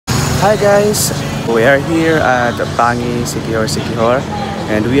Hi guys, we are here at Bangi Siquijor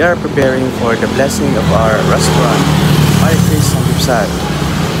and we are preparing for the blessing of our restaurant, MariChris Samgyeopsal.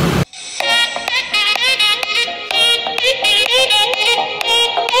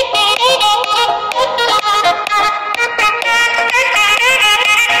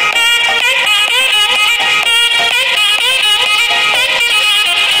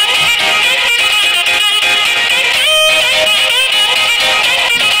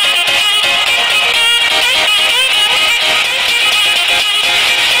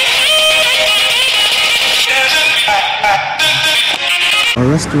 Our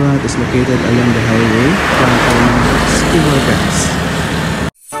restaurant is located along the highway from Siquijor.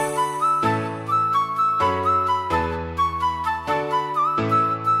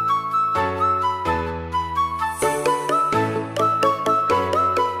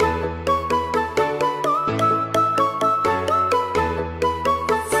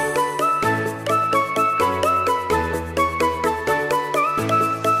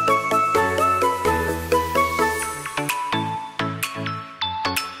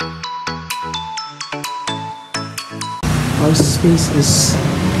 Our space is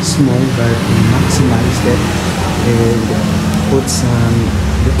small, but we maximized it and put some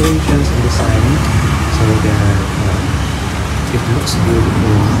decorations and design so that it looks good in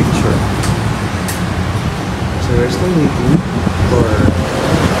the picture. So we're still waiting for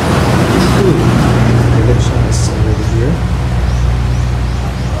food. The lechon is already here.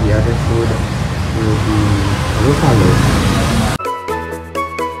 The other food will follow.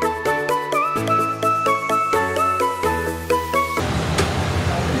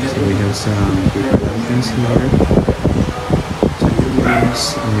 So we have some paper lanterns here, chandeliers,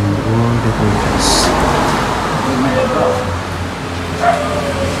 and wall decorations.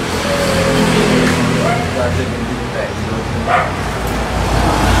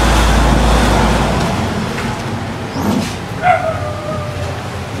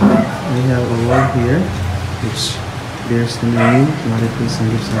 We have a wall here which bears the name MariChris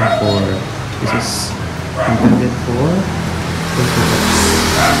Samgyeopsal for this is intended for photographs.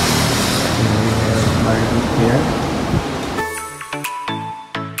 And we have MariChris here.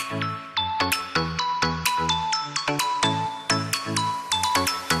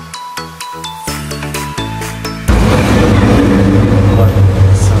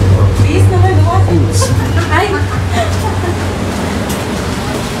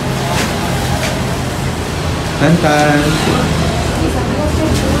 Tan-tan!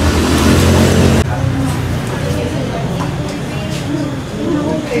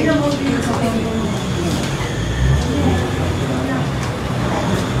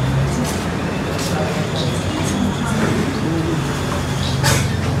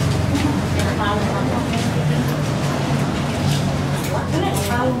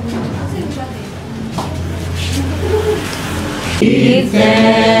 Give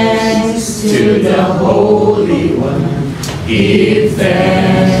thanks to the Holy One. Give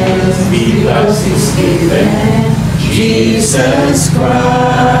thanks because He's given Jesus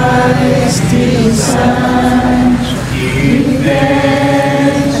Christ His Son. Give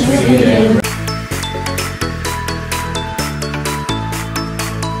thanks with a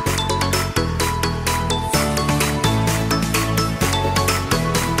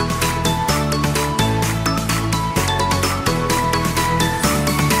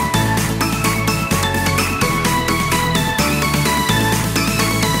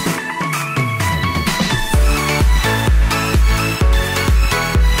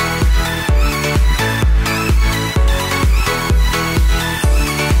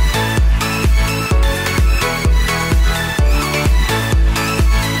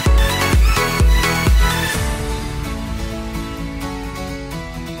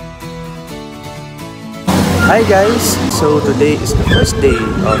Hi guys! So today is the first day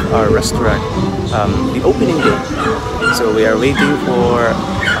of our restaurant, the opening day. So we are waiting for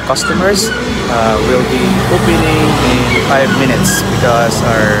customers. We'll be opening in 5 minutes because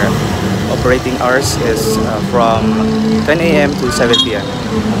our operating hours is from 10 a.m. to 7 p.m.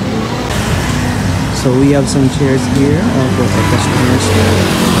 So we have some chairs here for our customers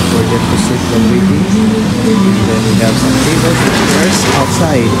for them to sit while waiting. And then we have some tables and chairs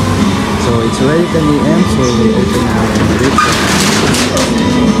outside. So it's already 10 a.m. so we'll open now and wait.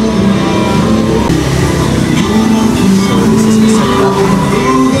 So this is the setup.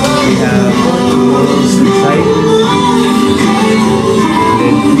 We have tables inside and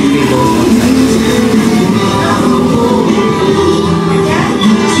then 3 tables outside.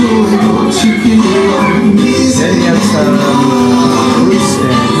 Then we have some fruits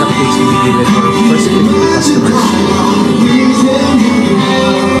and cupcakes to be given for first 50 customers.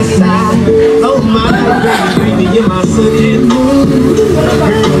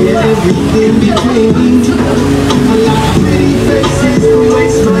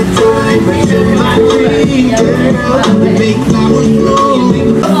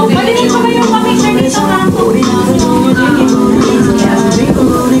 Pwede din ba kayong pa-picture dito lang po?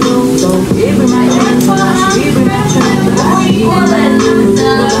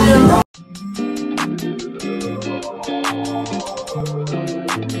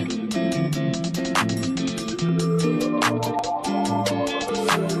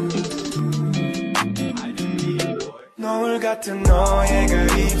 노을 같은 너의 그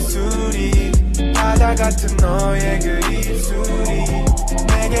입술이 바다 같은 너의 그 입술이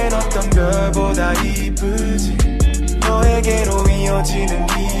내겐 어떤 별보다 이쁘지 너에게로 이어지는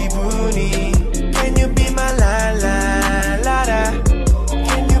기분이 Can you be my la la la la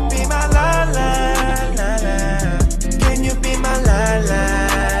Can you be my la la la la Can you be my la la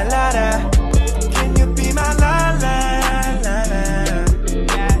la la Can you be my la la la la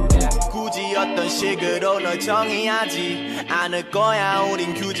굳이 어떤 식으로 널 정의하지 않을 거야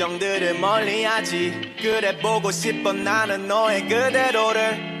우린 규정들을 멀리하지 그래 보고 싶어 나는 너의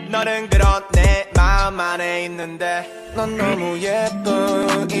그대로를 너는 그런 내 마음 안에 있는데 넌 너무 예뻐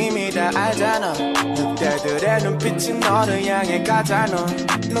이미 다 알잖아 늑대들의 눈빛이 너를 향해 가잖아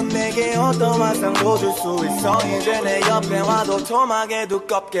넌 내게 어떤 환상도 줄 수 있어 이제 내 옆에 와도 토막에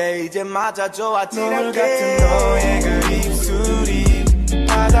두껍게 이제 맞아줘 아찔하게 노을 같은 너의 그 입술이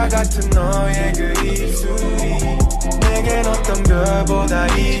바다 같은 너의 그 입술이 내겐 어떤 별보다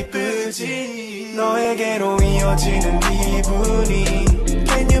이쁘지 너에게로 이어지는 기분이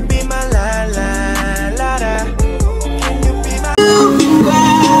Can you be my la la la la Can you be my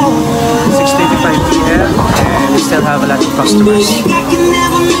 6:35 p.m. and we still have a lot of customers.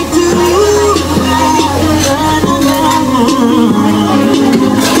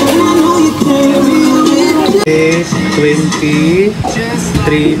 It's 23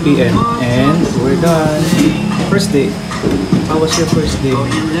 p.m. and we're done. First day. How was your first day?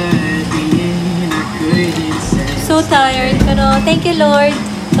 So tired, pero thank you Lord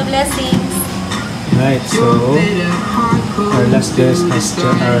sa blessings. Right, so our last guest left.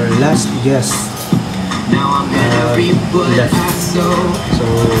 So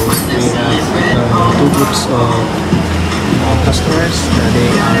we have two groups of customers.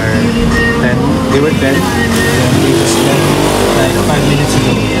 They were 10. Then we just left like 5 minutes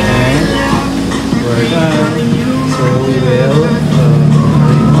ago, and we're done. So we will arrange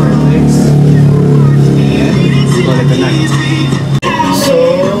our things and call it a night.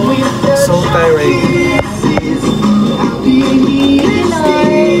 So tiring.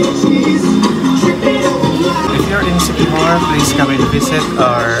 If you're in Siquijor, please come and visit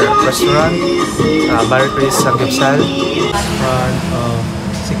our restaurant, MariChris Samgyeopsal, in front of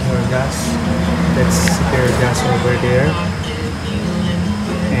Siquijor Gas. That's Siquijor Gas over there.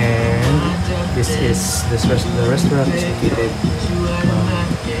 And the restaurant is located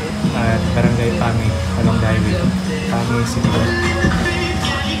at Barangay Pami, along the highway. Pami, Siquijor.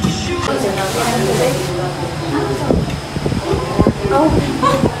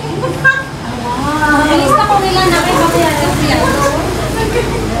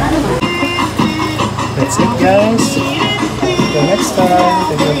 That's it, guys. Until next time,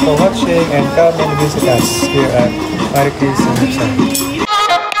 thank you for watching and come and visit us here at MariChris Samgyeopsal.